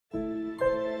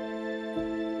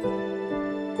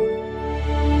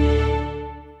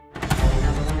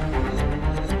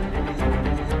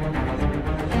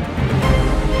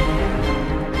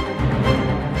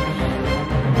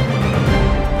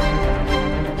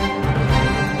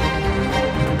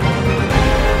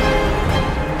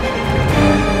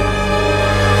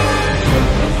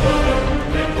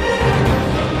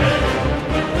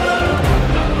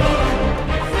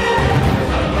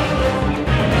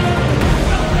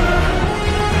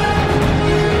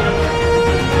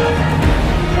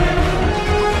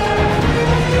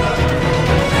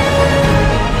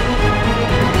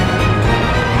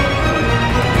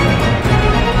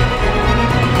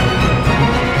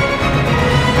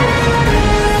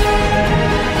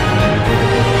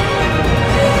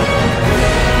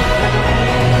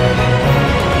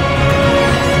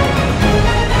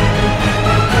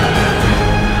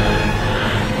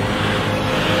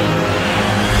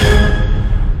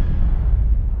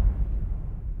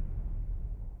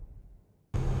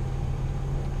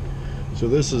So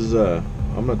this is I'm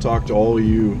going to talk to all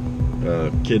you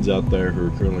kids out there who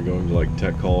are currently going to like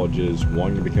tech colleges,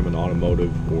 wanting to become an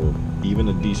automotive or even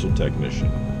a diesel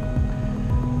technician.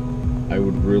 I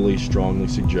would really strongly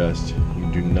suggest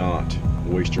you do not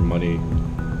waste your money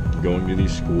going to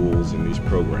these schools and these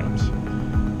programs.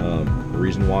 The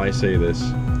reason why I say this,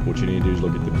 what you need to do is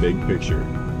look at the big picture,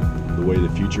 the way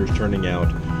the future is turning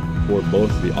out for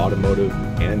both the automotive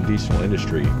and diesel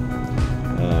industry.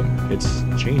 It's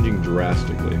changing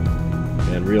drastically,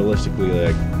 and realistically,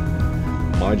 like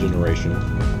my generation,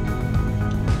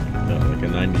 like a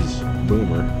 90s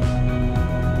boomer,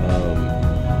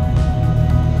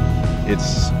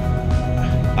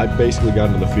 I basically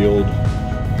got into the field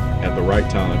at the right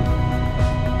time,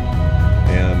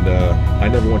 and I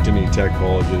never went to any tech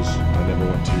colleges. I never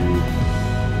went to,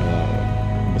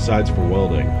 besides for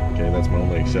welding, okay, that's my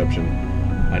only exception,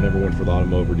 I never went for the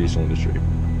automotive or diesel industry.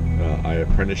 I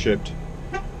apprenticeshiped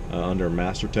under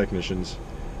master technicians,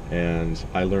 and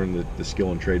I learned the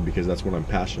skill and trade because that's what I'm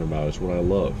passionate about. It's what I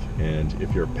love. And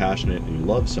if you're passionate and you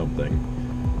love something,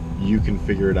 you can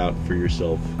figure it out for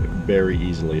yourself very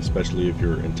easily, especially if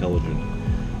you're intelligent.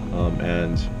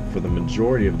 And for the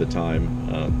majority of the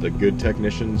time, the good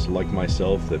technicians like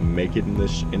myself that make it in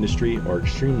this industry are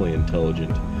extremely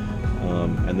intelligent.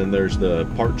 And then there's the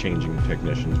part changing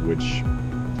technicians, which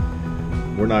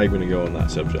we're not even going to go on that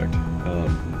subject.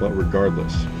 But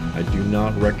regardless, I do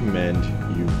not recommend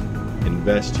you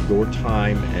invest your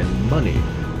time and money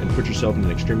and put yourself in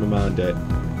an extreme amount of debt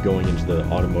going into the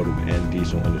automotive and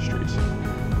diesel industries.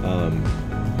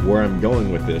 Where I'm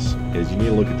going with this is you need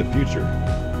to look at the future.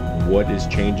 What is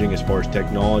changing as far as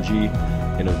technology,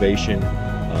 innovation,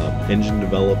 engine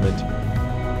development.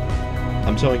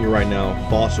 I'm telling you right now,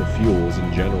 fossil fuels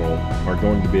in general are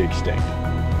going to be extinct.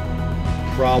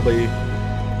 Probably,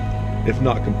 if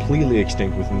not completely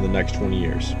extinct, within the next 20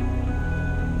 years.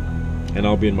 And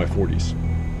I'll be in my 40s.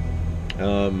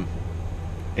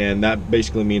 And that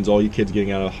basically means all you kids getting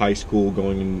out of high school,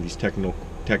 going into these tech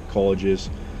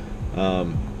colleges,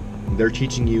 they're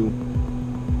teaching you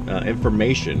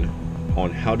information on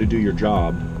how to do your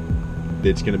job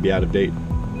that's going to be out of date.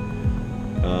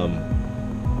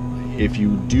 If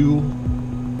you do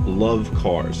love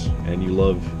cars and you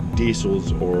love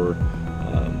diesels or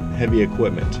heavy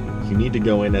equipment, you need to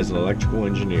go in as an electrical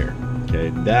engineer. Okay,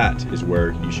 that is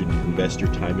where you should invest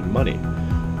your time and money.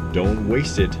 Don't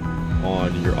waste it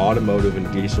on your automotive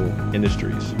and diesel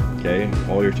industries. Okay,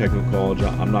 all your technical college,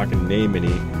 I'm not going to name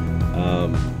any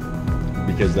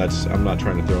because I'm not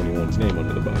trying to throw anyone's name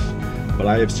under the bus. But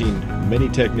I have seen many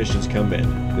technicians come in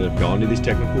that have gone to these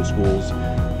technical schools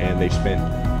and they've spent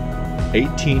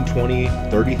 $18,000,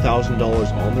 $20,000,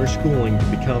 $30,000 on their schooling to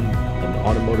become an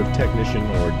automotive technician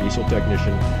or a diesel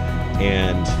technician,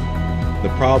 and the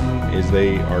problem is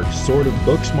they are sort of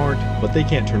book smart, but they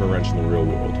can't turn a wrench in the real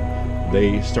world.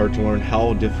 They start to learn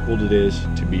how difficult it is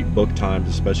to beat book times,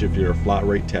 especially if you're a flat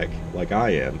rate tech like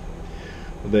I am.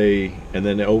 And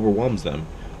then it overwhelms them.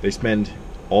 They spend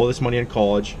all this money in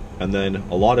college, and then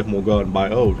a lot of them will go out and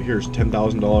buy, oh, here's $10,000,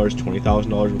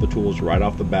 $20,000 worth of tools right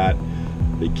off the bat.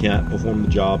 They can't perform the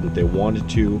job that they wanted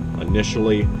to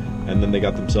initially, and then they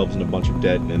got themselves in a bunch of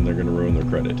debt, and they're going to ruin their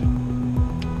credit.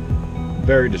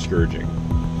 Very discouraging.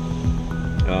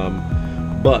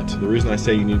 But the reason I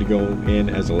say you need to go in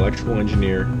as an electrical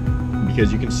engineer,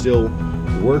 because you can still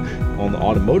work on the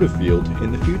automotive field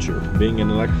in the future, being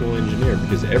an electrical engineer,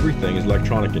 because everything is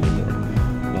electronic anymore.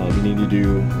 You need to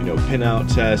do, pinout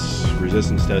tests,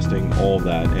 resistance testing, all of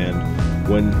that. And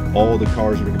when all the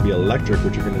cars are going to be electric,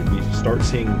 which you're going to start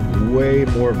seeing way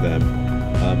more of them,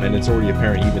 and it's already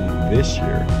apparent even this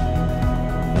year,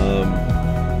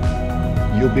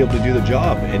 you'll be able to do the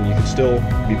job, and you can still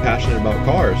be passionate about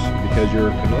cars because you're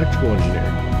an electrical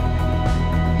engineer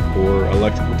or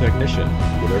electrical technician,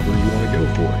 whatever you want to go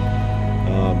for.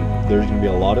 There's going to be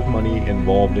a lot of money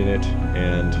involved in it,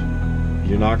 and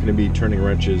you're not going to be turning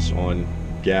wrenches on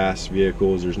gas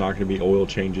vehicles. There's not going to be oil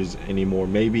changes anymore.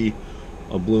 Maybe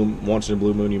once in a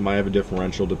blue moon you might have a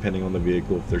differential depending on the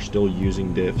vehicle if they're still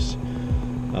using diffs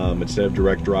instead of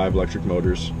direct drive electric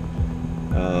motors.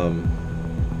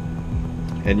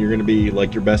 And you're going to be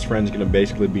like, your best friend's going to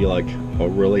basically be like a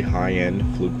really high-end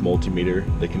Fluke multimeter.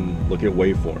 They can look at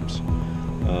waveforms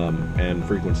and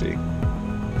frequency.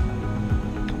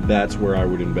 That's where I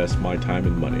would invest my time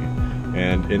and money.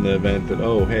 And in the event that,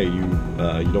 oh hey, you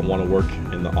don't want to work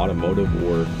in the automotive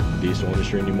or diesel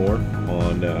industry anymore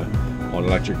on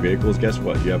electric vehicles, guess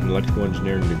what? You have an electrical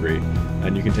engineering degree,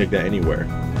 and you can take that anywhere.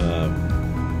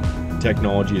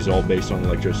 Technology is all based on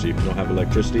electricity. If you don't have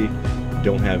electricity, you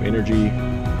don't have energy,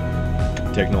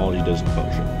 technology doesn't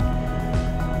function.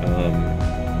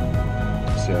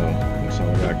 So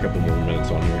I got a couple more minutes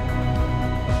on here.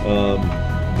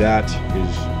 That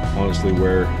is honestly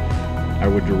where I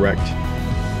would direct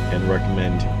and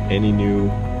recommend any new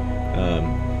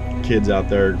kids out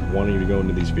there wanting to go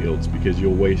into these fields, because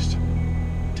you'll waste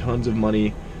tons of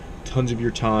money, tons of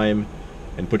your time,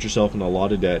 and put yourself in a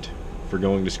lot of debt for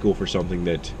going to school for something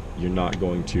that you're not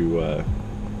going to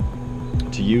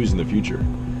use in the future.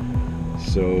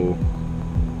 So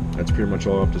that's pretty much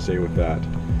all I have to say with that.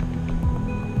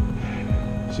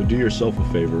 So do yourself a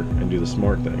favor and do the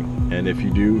smart thing. And if you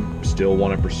do still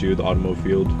want to pursue the automotive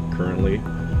field currently,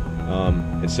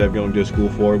 instead of going to a school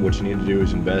for it, what you need to do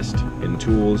is invest in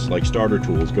tools like starter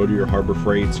tools. Go to your Harbor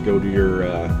Freights, go to your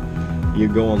you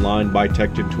go online, buy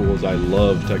Tecton tools. I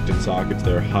love Tecton sockets.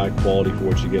 They're high quality for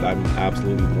what you get. I'm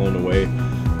absolutely blown away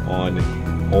on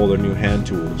all their new hand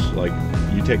tools. Like,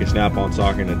 you take a snap-on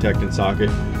socket and a Tecton socket,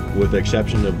 with the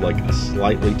exception of like a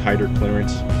slightly tighter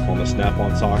clearance on the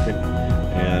snap-on socket,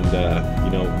 and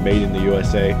you know, made in the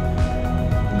USA,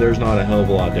 there's not a hell of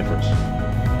a lot of difference.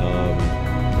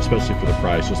 Especially for the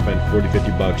price. You'll spend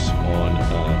 40-50 bucks on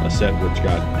a set which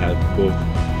has both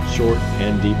short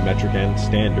and deep metric and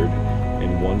standard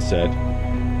in one set,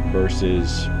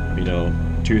 versus, you know,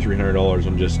 $200-300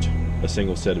 on just a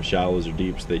single set of shallows or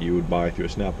deeps that you would buy through a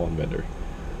Snap-on vendor.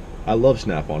 I love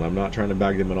Snap-on. I'm not trying to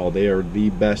bag them at all. They are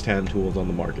the best hand tools on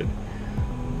the market.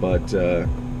 But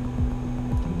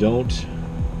don't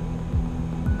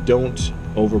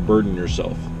overburden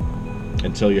yourself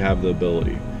until you have the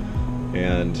ability.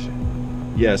 And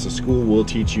yes, a school will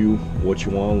teach you what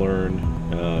you want to learn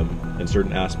in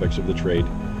certain aspects of the trade,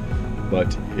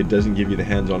 but it doesn't give you the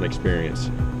hands-on experience.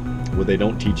 What they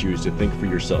don't teach you is to think for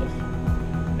yourself,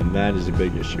 and that is a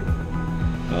big issue.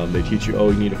 They teach you, oh,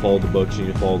 you need to follow the books, you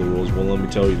need to follow the rules. Well, let me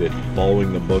tell you that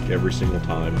following the book every single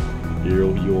time, you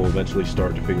will eventually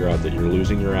start to figure out that you're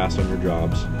losing your ass on your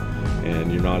jobs, and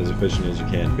you're not as efficient as you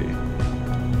can be.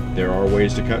 There are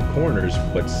ways to cut corners,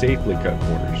 but safely cut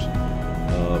corners.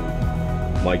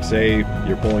 Like, say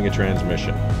you're pulling a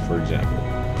transmission, for example,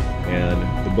 and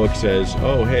the book says,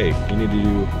 oh, hey, you need to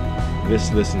do this,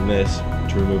 this, and this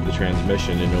to remove the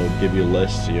transmission, and it'll give you a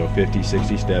list, you know, 50,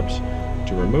 60 steps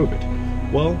to remove it.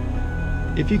 Well,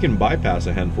 if you can bypass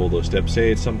a handful of those steps,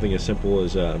 say it's something as simple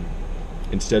as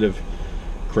instead of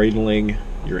cradling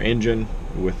your engine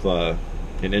with an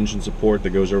engine support that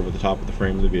goes over the top of the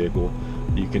frame of the vehicle,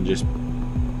 you can just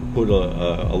put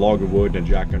a log of wood and a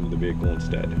jack under the vehicle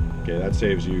instead. Okay, that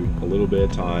saves you a little bit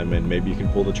of time, and maybe you can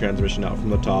pull the transmission out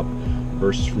from the top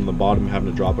versus from the bottom having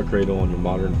to drop a cradle on your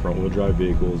modern front-wheel drive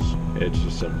vehicles. It's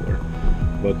just simpler.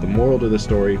 But the moral to the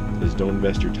story is, don't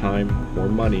invest your time or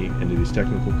money into these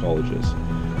technical colleges.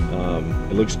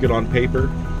 It looks good on paper,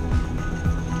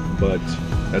 but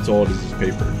that's all it is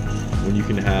paper. When you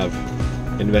can have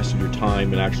invested your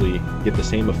time and actually get the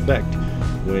same effect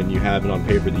when you have it on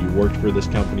paper that you worked for this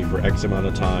company for X amount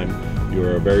of time,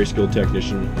 you're a very skilled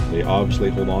technician, they obviously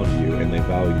hold on to you and they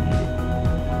value you.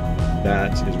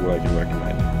 That is what I can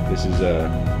recommend. This is the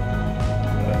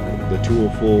tool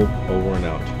full over and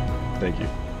out. Thank you.